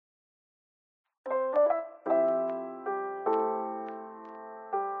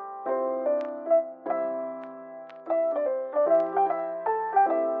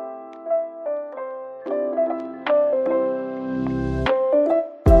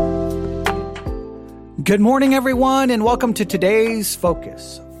Good morning, everyone, and welcome to today's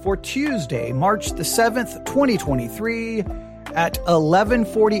Focus for Tuesday, March the 7th, 2023 at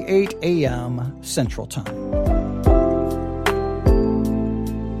 11:48 a.m. Central Time.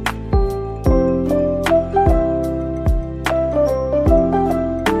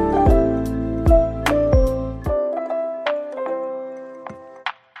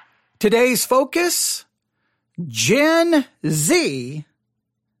 Today's Focus, Gen Z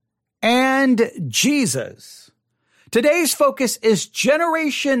and Jesus. Today's focus is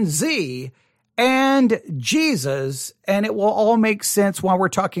Generation Z and Jesus, and it will all make sense while we're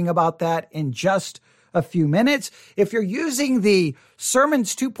talking about that in just a few minutes. If you're using the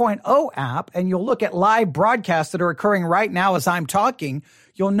Sermons 2.0 app and you'll look at live broadcasts that are occurring right now as I'm talking,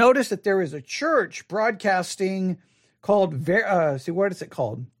 you'll notice that there is a church broadcasting called, what is it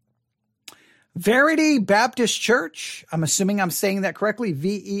called? Verity Baptist Church. I'm assuming I'm saying that correctly.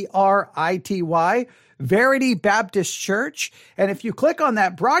 Verity, Verity Baptist Church. And if you click on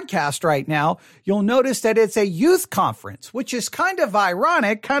that broadcast right now, you'll notice that it's a youth conference, which is kind of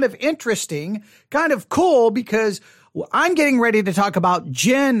ironic, kind of interesting, kind of cool, because I'm getting ready to talk about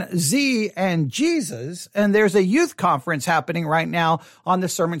Gen Z and Jesus, and there's a youth conference happening right now on the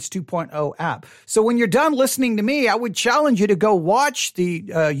Sermons 2.0 app. So when you're done listening to me, I would challenge you to go watch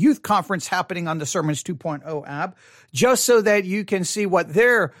the youth conference happening on the Sermons 2.0 app, just so that you can see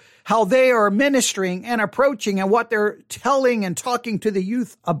how they are ministering and approaching and what they're telling and talking to the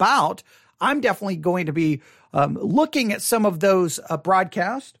youth about. I'm definitely going to be looking at some of those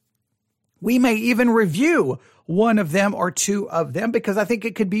broadcasts. We may even review one of them or two of them because I think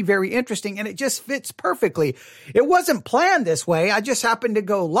it could be very interesting and it just fits perfectly. It wasn't planned this way. I just happened to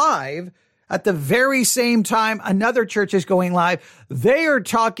go live at the very same time another church is going live. They are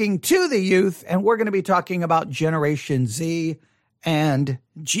talking to the youth, and we're going to be talking about Generation Z and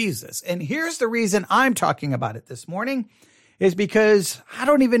Jesus. And here's the reason I'm talking about it this morning is because I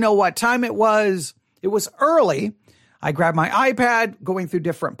don't even know what time it was. It was early. I grabbed my iPad going through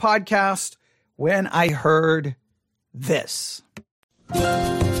different podcasts when I heard this.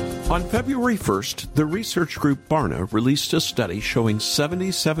 On February 1st, the research group Barna released a study showing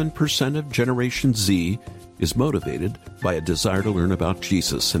 77% of Generation Z is motivated by a desire to learn about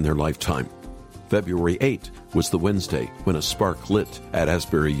Jesus in their lifetime. February 8 was the Wednesday when a spark lit at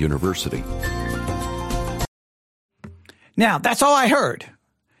Asbury University. Now, that's all I heard.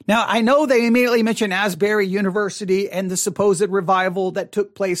 Now, I know they immediately mentioned Asbury University and the supposed revival that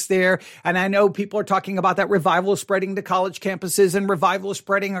took place there. And I know people are talking about that revival spreading to college campuses and revival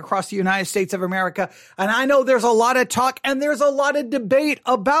spreading across the United States of America. And I know there's a lot of talk and there's a lot of debate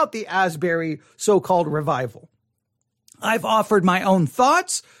about the Asbury so-called revival. I've offered my own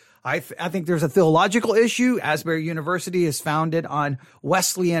thoughts. I think there's a theological issue. Asbury University is founded on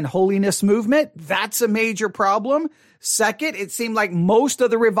Wesleyan holiness movement. That's a major problem. Second, it seemed like most of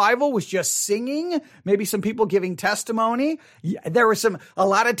the revival was just singing, maybe some people giving testimony. There were a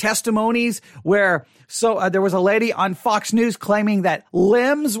lot of testimonies where, there was a lady on Fox News claiming that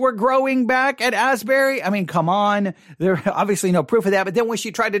limbs were growing back at Asbury. I mean, come on. There obviously no proof of that. But then when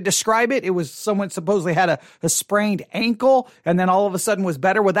she tried to describe it, it was someone supposedly had a sprained ankle and then all of a sudden was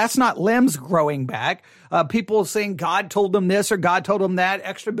better. Well, that's not limbs growing back. People saying God told them this or God told them that,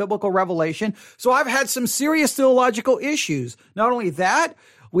 extra biblical revelation. So I've had some serious theological issues. Not only that,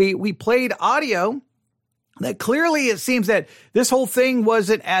 we played audio that clearly it seems that this whole thing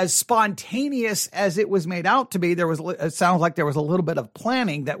wasn't as spontaneous as it was made out to be. It sounds like there was a little bit of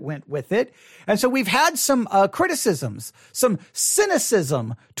planning that went with it. And so we've had some criticisms, some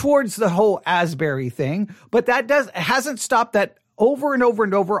cynicism towards the whole Asbury thing, but that hasn't stopped that. Over and over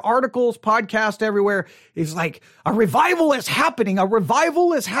and over, articles, podcasts everywhere is like, a revival is happening. A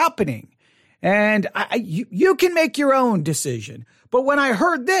revival is happening. And you can make your own decision. But when I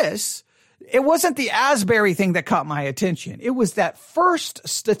heard this, it wasn't the Asbury thing that caught my attention. It was that first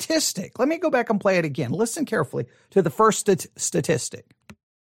statistic. Let me go back and play it again. Listen carefully to the first statistic.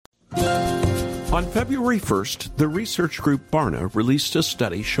 On February 1st, the research group Barna released a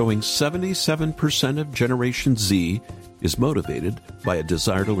study showing 77% of Generation Z is motivated by a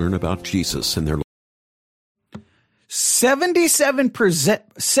desire to learn about Jesus in their life.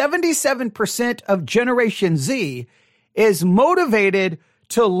 77% of Generation Z is motivated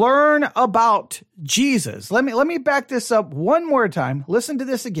to learn about Jesus. Let me back this up one more time. Listen to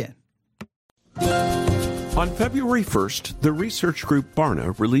this again. On February 1st, the research group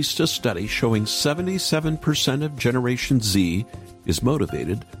Barna released a study showing 77% of Generation Z is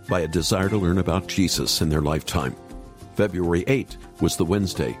motivated by a desire to learn about Jesus in their lifetime. February 8 was the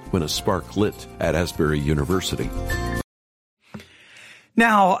Wednesday when a spark lit at Asbury University.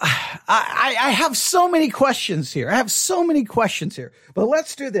 Now, I have so many questions here. But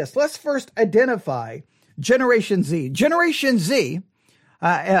let's do this. Let's first identify Generation Z. Generation Z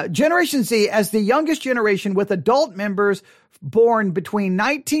as the youngest generation with adult members born between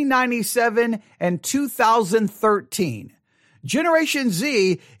 1997 and 2013. Generation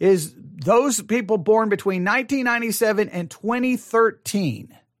Z is those people born between 1997 and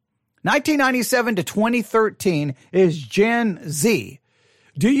 2013. 1997 to 2013 is Gen Z.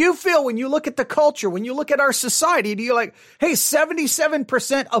 Do you feel when you look at the culture, when you look at our society, do you like, hey,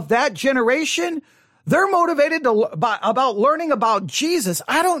 77% of that generation, they're motivated about learning about Jesus?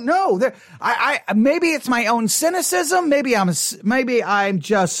 I don't know. Maybe it's my own cynicism. Maybe I'm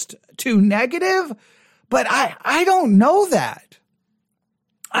just too negative, but I don't know that.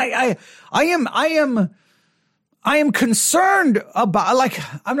 I am concerned about,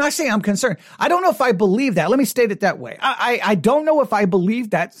 I'm not saying I'm concerned. I don't know if I believe that. Let me state it that way. I don't know if I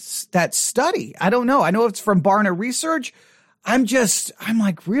believe that study. I don't know. I know it's from Barna Research. I'm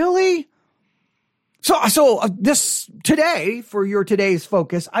like, really? So today, for your today's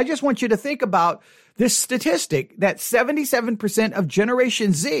focus, I just want you to think about this statistic that 77% of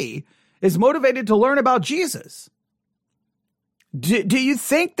Generation Z is motivated to learn about Jesus. Do you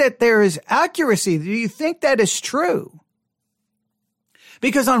think that there is accuracy? Do you think that is true?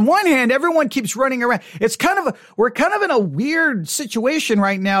 Because on one hand, everyone keeps running around. We're kind of in a weird situation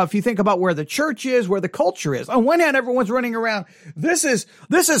right now. If you think about where the church is, where the culture is. On one hand, everyone's running around. This is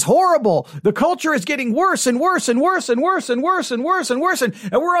horrible. The culture is getting worse and worse and worse and worse and worse and worse and worse. And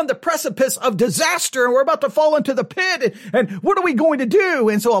we're on the precipice of disaster and we're about to fall into the pit. And what are we going to do?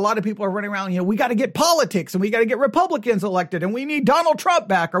 And so a lot of people are running around, we got to get politics and we got to get Republicans elected and we need Donald Trump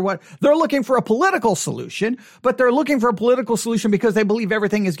back or what. They're looking for a political solution, but they're looking for a political solution because they believe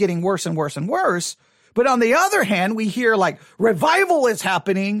everything is getting worse and worse and worse. But on the other hand, we hear revival is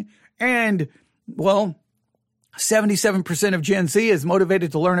happening and 77% of Gen Z is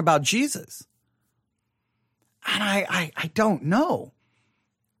motivated to learn about Jesus. And I don't know.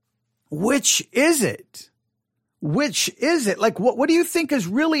 Which is it? What do you think is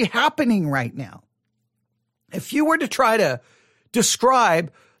really happening right now? If you were to try to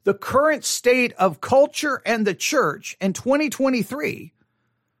describe the current state of culture and the church in 2023,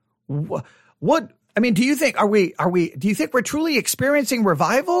 do you think do you think we're truly experiencing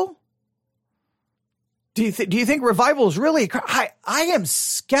revival? Do you think revival is really, I am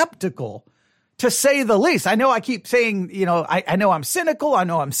skeptical to say the least. I know I keep saying, I know I'm cynical. I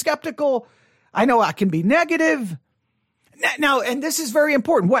know I'm skeptical. I know I can be negative. Now, and this is very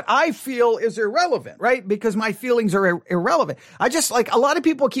important. What I feel is irrelevant, right? Because my feelings are irrelevant. I just a lot of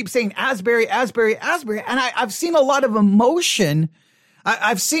people keep saying Asbury. And I've seen a lot of emotion.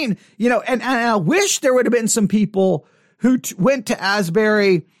 I've seen, and I wish there would have been some people who went to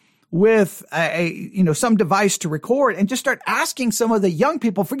Asbury with some device to record and just start asking some of the young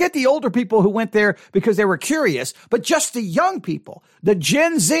people, forget the older people who went there because they were curious, but just the young people, the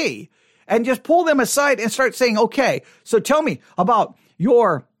Gen Z, and just pull them aside and start saying, okay, so tell me about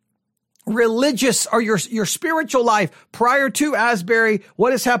your religious or your spiritual life prior to Asbury,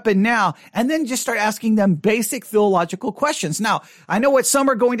 what has happened now, and then just start asking them basic theological questions. Now, I know what some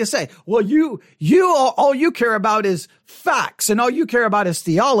are going to say. Well, all you care about is facts, and all you care about is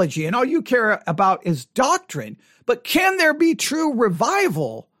theology, and all you care about is doctrine. But can there be true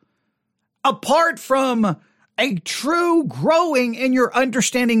revival apart from a true growing in your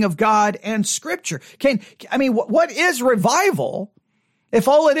understanding of God and Scripture? What is revival if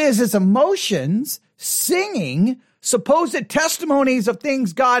all it is emotions, singing, supposed testimonies of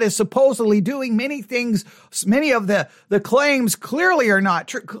things God is supposedly doing? Many of the claims clearly are not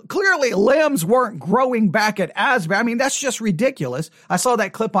true. Clearly limbs weren't growing back at Asbury. That's just ridiculous. I saw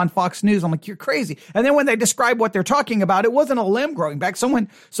that clip on Fox News. I'm like, you're crazy. And then when they describe what they're talking about, it wasn't a limb growing back. Someone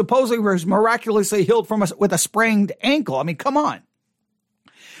supposedly was miraculously healed with a sprained ankle. Come on.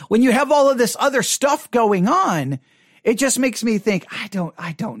 When you have all of this other stuff going on, it just makes me think, I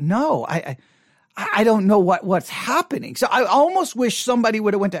don't know. I don't know what's happening. So I almost wish somebody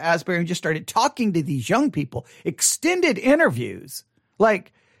would have went to Asbury and just started talking to these young people, extended interviews.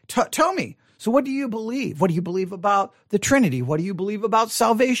 Tell me, so what do you believe? What do you believe about the Trinity? What do you believe about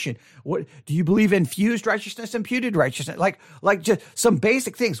salvation? What do you believe in fused righteousness, imputed righteousness? Like just some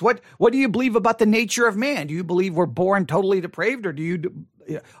basic things. What do you believe about the nature of man? Do you believe we're born totally depraved, or do you?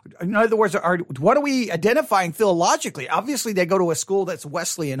 In other words, what are we identifying theologically? Obviously, they go to a school that's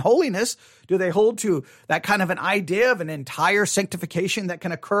Wesleyan holiness. Do they hold to that kind of an idea of an entire sanctification that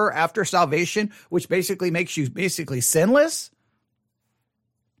can occur after salvation, which basically makes you sinless?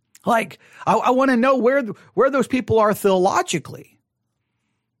 I want to know where those people are theologically.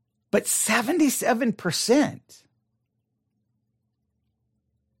 But 77%.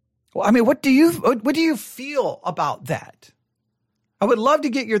 Well, I mean, what do you feel about that? I would love to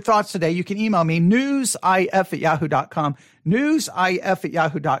get your thoughts today. You can email me, newsif@yahoo.com,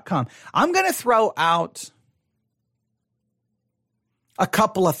 newsif@yahoo.com. I'm going to throw out a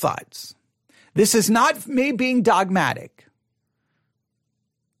couple of thoughts. This is not me being dogmatic.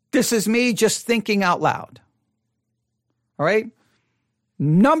 This is me just thinking out loud. All right?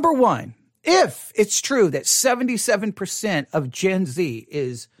 Number one, if it's true that 77% of Gen Z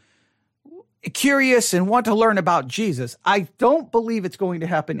is curious and want to learn about Jesus, I don't believe it's going to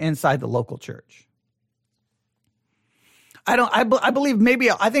happen inside the local church.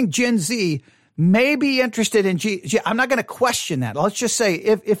 I think Gen Z may be interested in Jesus. I'm not going to question that. Let's just say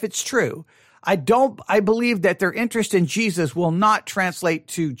if it's true, I believe that their interest in Jesus will not translate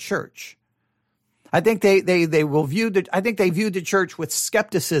to church. I think they view the church with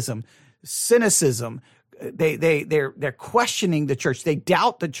skepticism, cynicism. They're questioning the church. They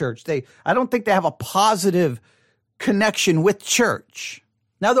doubt the church. I don't think they have a positive connection with church.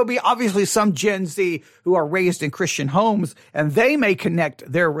 Now, there'll be obviously some Gen Z who are raised in Christian homes, and they may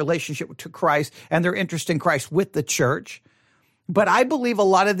connect their relationship to Christ and their interest in Christ with the church. But I believe a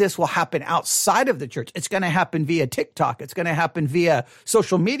lot of this will happen outside of the church. It's going to happen via TikTok. It's going to happen via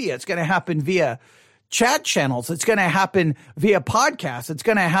social media. It's going to happen via chat channels. It's going to happen via podcasts. It's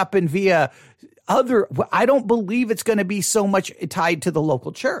going to happen via I don't believe it's going to be so much tied to the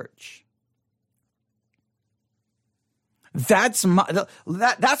local church. That's my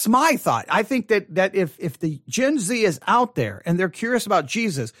thought. I think that if the Gen Z is out there and they're curious about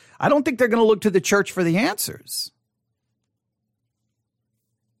Jesus, I don't think they're going to look to the church for the answers.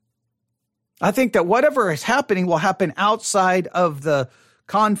 I think that whatever is happening will happen outside of the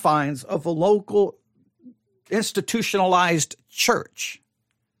confines of a local institutionalized church.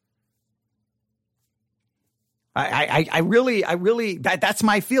 I really, that's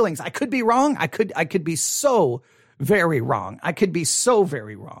my feelings. I could be wrong. I could be so very wrong. I could be so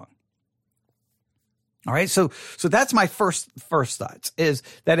very wrong. All right. So that's my first thoughts is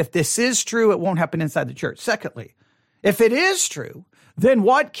that if this is true, it won't happen inside the church. Secondly, if it is true, then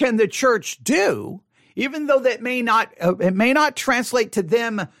what can the church do? Even though that it may not translate to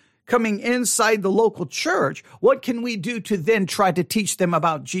them coming inside the local church, what can we do to then try to teach them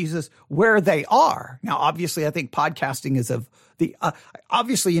about Jesus where they are? Now, obviously, I think podcasting is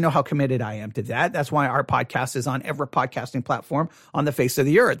obviously, you know how committed I am to that. That's why our podcast is on every podcasting platform on the face of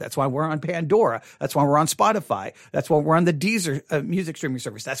the earth. That's why we're on Pandora. That's why we're on Spotify. That's why we're on the Deezer music streaming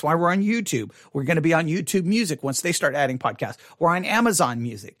service. That's why we're on YouTube. We're going to be on YouTube Music once they start adding podcasts. We're on Amazon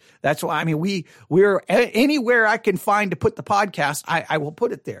Music. That's why, we're anywhere I can find to put the podcast, I will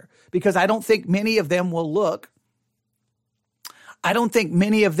put it there, because I don't think many of them will look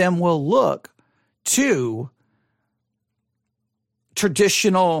to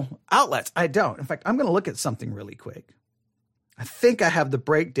traditional outlets. I don't. In fact, I'm going to look at something really quick. I think I have the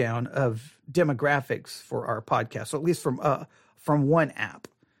breakdown of demographics for our podcast, so at least from one app.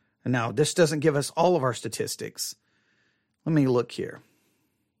 And now this doesn't give us all of our statistics. Let me look here.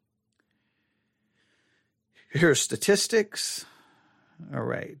 Here's statistics. All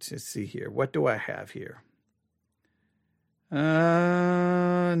right, let's see here. What do I have here?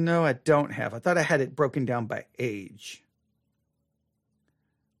 No, I don't have. I thought I had it broken down by age.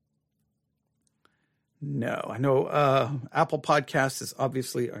 No, I know Apple Podcasts is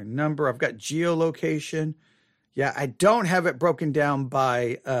obviously our number. I've got geolocation. Yeah, I don't have it broken down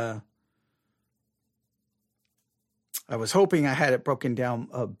by, I was hoping I had it broken down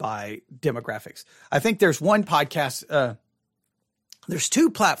by demographics. I think there's one podcast, there's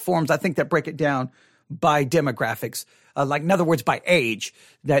two platforms I think that break it down by demographics. Like, in other words, by age,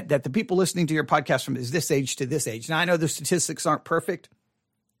 that the people listening to your podcast from is this age to this age. Now, I know the statistics aren't perfect,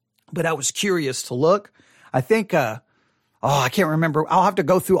 but I was curious to look. I think, I can't remember. I'll have to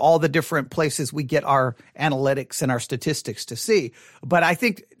go through all the different places we get our analytics and our statistics to see. But I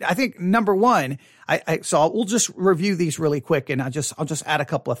think number one, we'll just review these really quick, and I'll just add a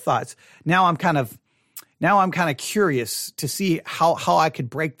couple of thoughts. Now I'm kind of curious to see how I could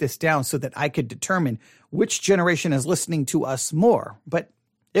break this down so that I could determine which generation is listening to us more. But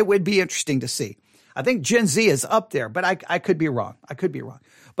it would be interesting to see. I think Gen Z is up there, but I could be wrong.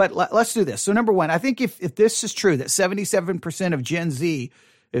 But let's do this. So number one, I think if this is true, that 77% of Gen Z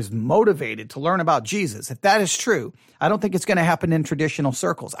is motivated to learn about Jesus, if that is true, I don't think it's going to happen in traditional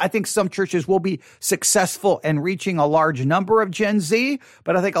circles. I think some churches will be successful in reaching a large number of Gen Z,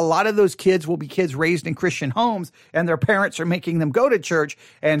 but I think a lot of those kids will be kids raised in Christian homes and their parents are making them go to church.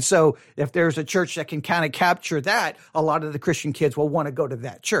 And so if there's a church that can kind of capture that, a lot of the Christian kids will want to go to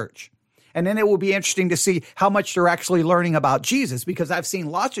that church. And then it will be interesting to see how much they're actually learning about Jesus, because I've seen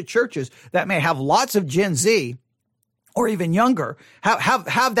lots of churches that may have lots of Gen Z or even younger,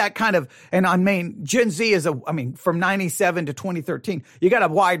 have that kind of, and I mean, Gen Z is from 97 to 2013, you got a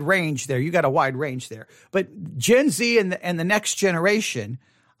wide range there. But Gen Z and the next generation,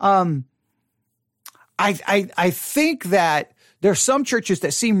 I think that there's some churches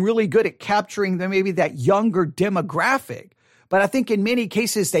that seem really good at capturing maybe that younger demographic. But I think in many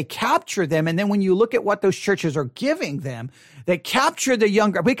cases they capture them. And then when you look at what those churches are giving them, they capture the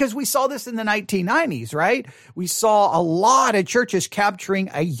younger, because we saw this in the 1990s, right? We saw a lot of churches capturing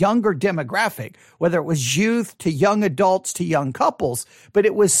a younger demographic, whether it was youth to young adults to young couples, but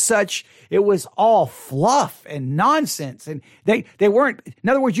it was all fluff and nonsense. And they weren't, in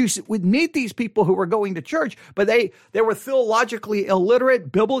other words, you would meet these people who were going to church, but they were theologically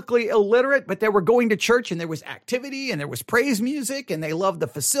illiterate, biblically illiterate, but they were going to church and there was activity and there was praise music and they loved the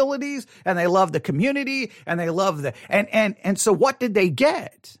facilities and they loved the community and they loved and so what did they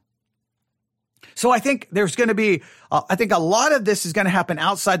get? So I think there's going to be, I think a lot of this is going to happen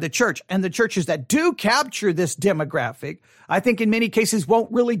outside the church, and the churches that do capture this demographic, I think in many cases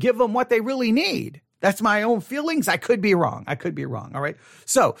won't really give them what they really need. That's my own feelings. I could be wrong. All right.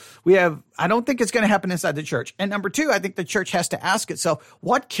 So I don't think it's going to happen inside the church. And number two, I think the church has to ask itself,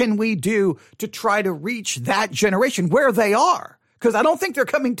 what can we do to try to reach that generation where they are? Because I don't think they're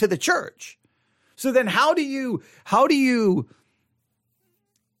coming to the church. So then how do you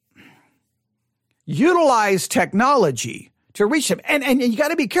utilize technology to reach them? And you got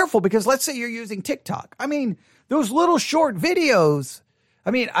to be careful, because let's say you're using TikTok. I mean, those little short videos,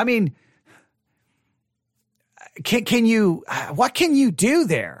 what can you do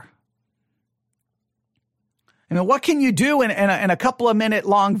there? What can you do in a couple of minute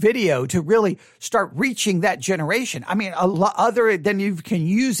long video to really start reaching that generation? A lot other than you can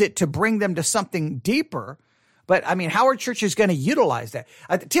use it to bring them to something deeper. But how are churches going to utilize that?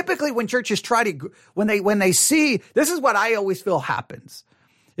 Typically when churches when they see, this is what I always feel happens,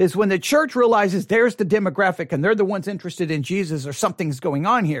 is when the church realizes there's the demographic and they're the ones interested in Jesus or something's going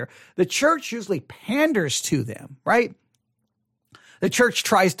on here, the church usually panders to them, right? The church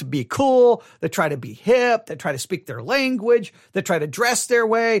tries to be cool. They try to be hip. They try to speak their language. They try to dress their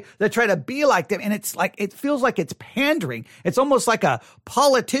way. They try to be like them. And it feels like it's pandering. It's almost like a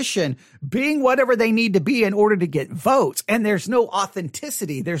politician being whatever they need to be in order to get votes. And there's no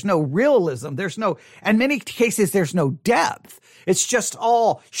authenticity. There's no realism. In many cases, there's no depth. It's just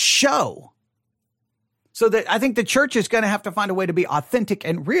all show. So that I think the church is going to have to find a way to be authentic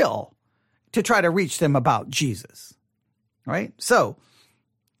and real to try to reach them about Jesus. Right? So,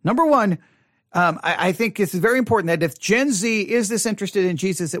 number one, I think it's very important that if Gen Z is this interested in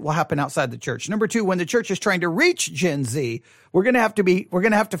Jesus, it will happen outside the church. Number two, when the church is trying to reach Gen Z, we're going to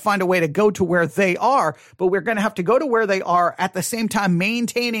have to find a way to go to where they are, but we're going to have to go to where they are at the same time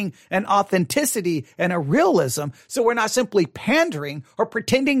maintaining an authenticity and a realism. So we're not simply pandering or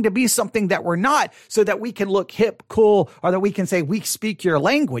pretending to be something that we're not, so that we can look hip, cool, or that we can say we speak your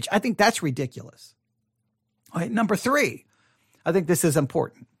language. I think that's ridiculous. All right, number three, I think this is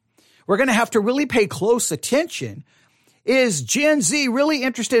important. We're going to have to really pay close attention. Is Gen Z really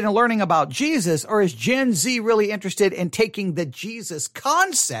interested in learning about Jesus, or is Gen Z really interested in taking the Jesus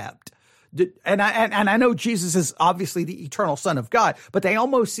concept? And I know Jesus is obviously the eternal Son of God, but they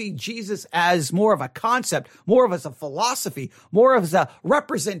almost see Jesus as more of a concept, more of as a philosophy, more of as a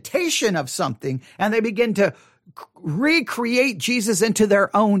representation of something, and they begin to recreate Jesus into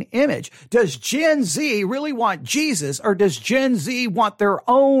their own image. Does Gen Z really want Jesus, or does Gen Z want their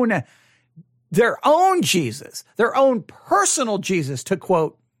own Jesus, their own personal Jesus, to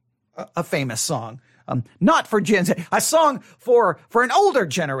quote a famous song? Not for Gen Z, a song for an older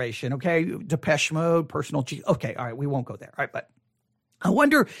generation. Okay. Depeche Mode, personal Jesus. Okay. All right. We won't go there. All right. But I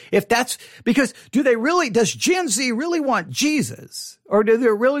wonder if that's because does Gen Z really want Jesus, or do they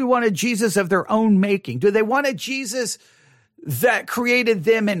really want a Jesus of their own making? Do they want a Jesus that created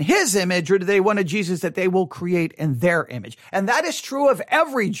them in his image, or do they want a Jesus that they will create in their image? And that is true of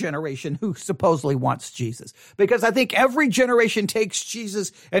every generation who supposedly wants Jesus, because I think every generation takes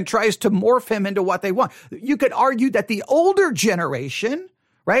Jesus and tries to morph him into what they want. You could argue that the older generation,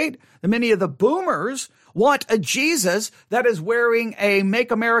 right, many of the boomers, want a Jesus that is wearing a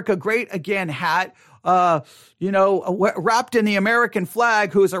Make America Great Again hat, wrapped in the American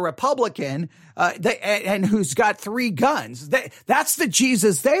flag, who's a Republican, and who's got 3 guns. That's the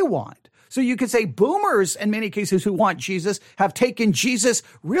Jesus they want. So you could say boomers, in many cases, who want Jesus, have taken Jesus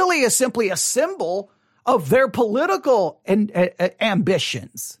really as simply a symbol of their political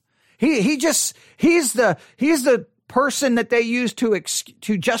ambitions. He's the person that they use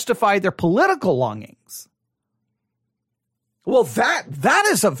to justify their political longings. Well, that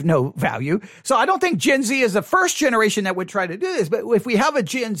is of no value. So I don't think Gen Z is the first generation that would try to do this. But if we have a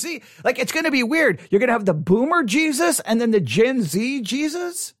Gen Z, it's going to be weird. You're going to have the boomer Jesus and then the Gen Z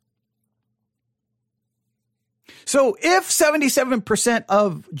Jesus. So if 77%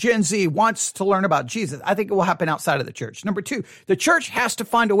 of Gen Z wants to learn about Jesus, I think it will happen outside of the church. Number 2, the church has to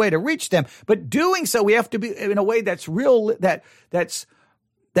find a way to reach them. But doing so, we have to be in a way that's real, that's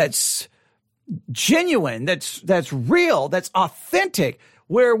genuine, that's real, that's authentic,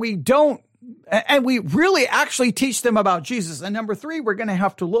 where we don't, and we really actually teach them about Jesus. And number 3, we're going to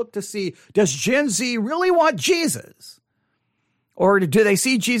have to look to see, does Gen Z really want Jesus? Or do they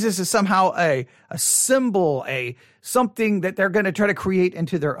see Jesus as somehow a symbol, something that they're going to try to create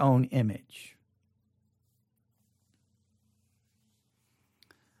into their own image?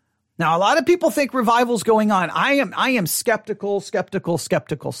 Now, a lot of people think revival's going on. I am skeptical.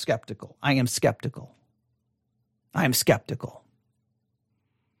 I am skeptical. Let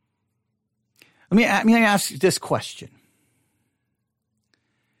me ask this question.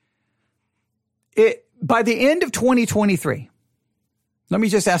 By the end of 2023, let me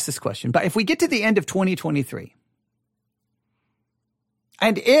just ask this question. But if we get to the end of 2023,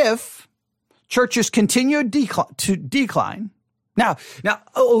 and if churches continue to decline,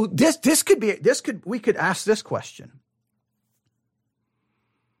 we could ask this question.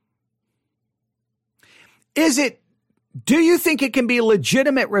 Do you think it can be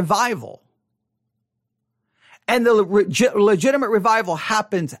legitimate revival? And the legitimate revival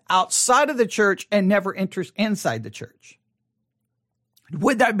happens outside of the church and never enters inside the church?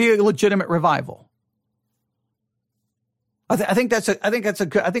 Would that be a legitimate revival? I think that's a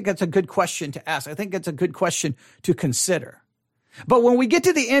good question to ask. I think that's a good question to consider. But when we get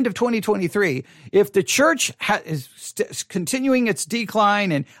to the end of 2023, if the church is continuing its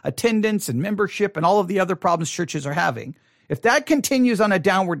decline in attendance and membership and all of the other problems churches are having, if that continues on a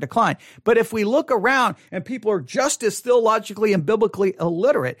downward decline, but if we look around and people are just as theologically and biblically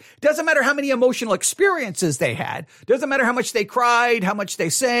illiterate, doesn't matter how many emotional experiences they had, doesn't matter how much they cried, how much they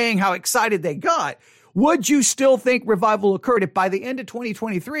sang, how excited they got, would you still think revival occurred if by the end of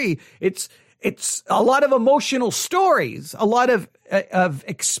 2023, it's a lot of emotional stories, a lot of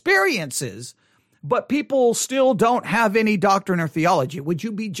experiences, but people still don't have any doctrine or theology? Would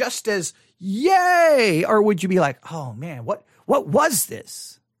you be just as yay, or would you be like, oh man, what was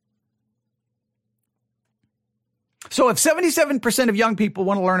this? So if 77% of young people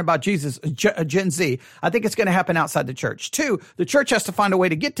want to learn about Jesus, Gen Z, I think it's going to happen outside the church. 2, the church has to find a way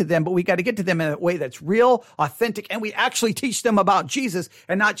to get to them, but we got to get to them in a way that's real, authentic, and we actually teach them about Jesus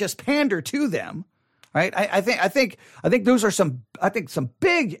and not just pander to them. Right? I think those are some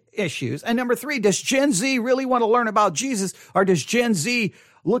big issues. And number 3, does Gen Z really want to learn about Jesus, or does Gen Z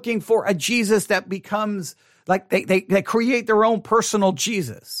looking for a Jesus that becomes like they create their own personal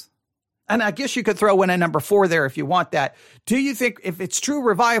Jesus? And I guess you could throw in a number 4 there if you want that. Do you think if it's true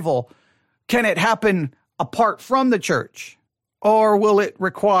revival, can it happen apart from the church, or will it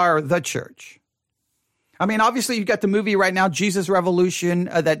require the church? I mean, obviously you've got the movie right now, Jesus Revolution,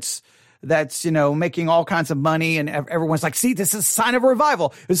 that's making all kinds of money, and everyone's like, see, this is a sign of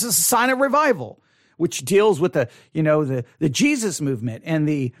revival. This is a sign of revival, which deals with the Jesus movement and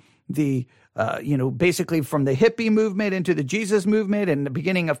basically from the hippie movement into the Jesus movement and the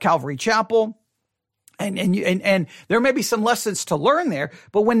beginning of Calvary Chapel. And there may be some lessons to learn there,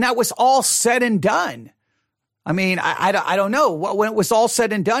 but when that was all said and done, I mean, I don't know when it was all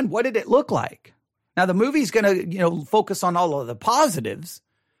said and done, what did it look like? Now the movie's going to, focus on all of the positives,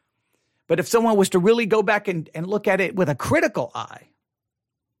 but if someone was to really go back and look at it with a critical eye,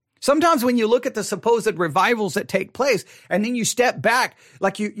 sometimes when you look at the supposed revivals that take place and then you step back,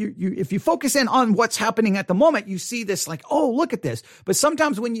 like if you focus in on what's happening at the moment, you see this like, oh, look at this. But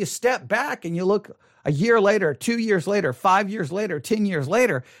sometimes when you step back and you look a year later, 2 years later, 5 years later, 10 years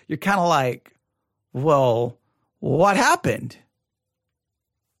later, you're kind of like, well, what happened?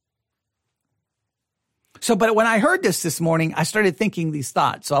 So, but when I heard this morning, I started thinking these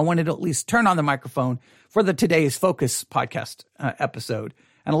thoughts. So I wanted to at least turn on the microphone for the Today's Focus podcast episode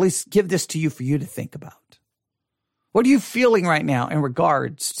and at least give this to you for you to think about. What are you feeling right now in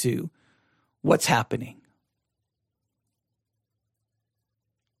regards to what's happening?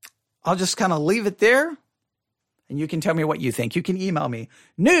 I'll just kind of leave it there, and you can tell me what you think. You can email me,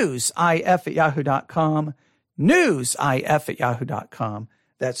 newsif@yahoo.com, newsif@yahoo.com.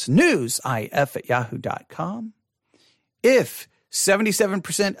 That's newsif@yahoo.com. If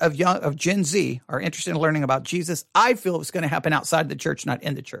 77% of Gen Z are interested in learning about Jesus, I feel it's going to happen outside the church, not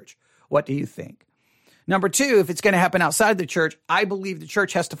in the church. What do you think? Number two, if it's going to happen outside the church, I believe the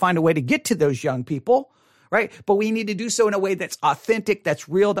church has to find a way to get to those young people, right? But we need to do so in a way that's authentic, that's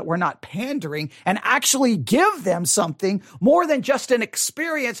real, that we're not pandering, and actually give them something more than just an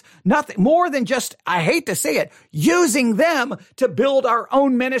experience, nothing more than just, I hate to say it, using them to build our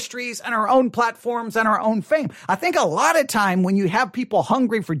own ministries and our own platforms and our own fame. I think a lot of time when you have people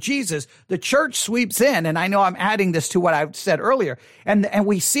hungry for Jesus, the church sweeps in, and I know I'm adding this to what I've said earlier, and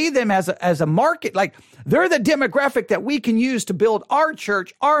we see them as a market, like they're the demographic that we can use to build our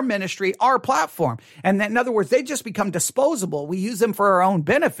church, our ministry, our platform. And then, in other words, they just become disposable. We use them for our own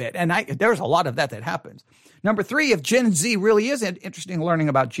benefit. And there's a lot of that happens. Number three, if Gen Z really is interested in learning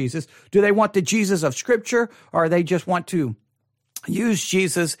about Jesus, do they want the Jesus of Scripture, or they just want to use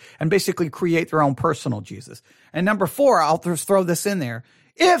Jesus and basically create their own personal Jesus? And number four, I'll just throw this in there.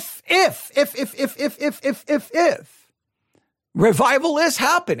 If revival is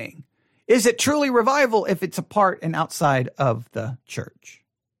happening, is it truly revival if it's apart and outside of the church?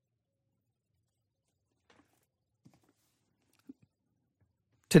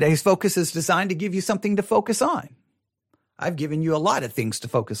 Today's focus is designed to give you something to focus on. I've given you a lot of things to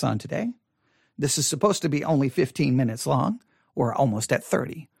focus on today. This is supposed to be only 15 minutes long. We're almost at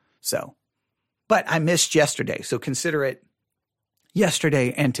 30. But I missed yesterday, so consider it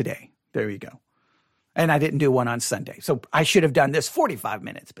yesterday and today. There you go. And I didn't do one on Sunday. So I should have done this 45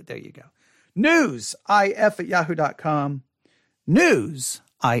 minutes, but there you go. newsif@yahoo.com.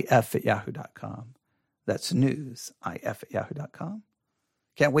 newsif@yahoo.com. That's newsif@yahoo.com.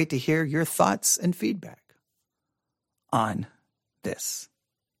 Can't wait to hear your thoughts and feedback on this.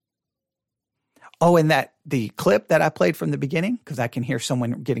 Oh, and the clip that I played from the beginning, because I can hear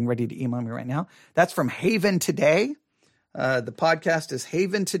someone getting ready to email me right now, that's from Haven Today. The podcast is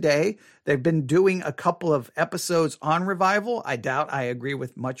Haven Today. They've been doing a couple of episodes on revival. I doubt I agree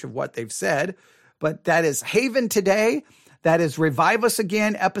with much of what they've said, but that is Haven Today. That is Revive Us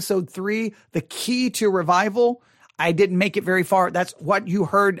Again, episode 3, The Key to Revival. I didn't make it very far. That's what you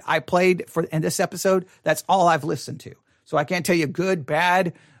heard I played in this episode. That's all I've listened to. So I can't tell you good,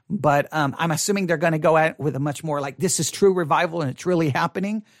 bad, but I'm assuming they're going to go at it with a much more like, this is true revival and it's really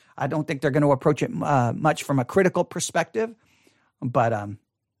happening. I don't think they're going to approach it much from a critical perspective, but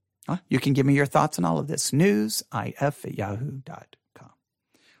you can give me your thoughts on all of this. newsif@yahoo.com. All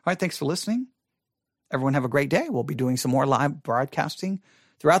right, thanks for listening. Everyone have a great day. We'll be doing some more live broadcasting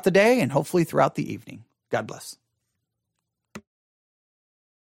throughout the day and hopefully throughout the evening. God bless.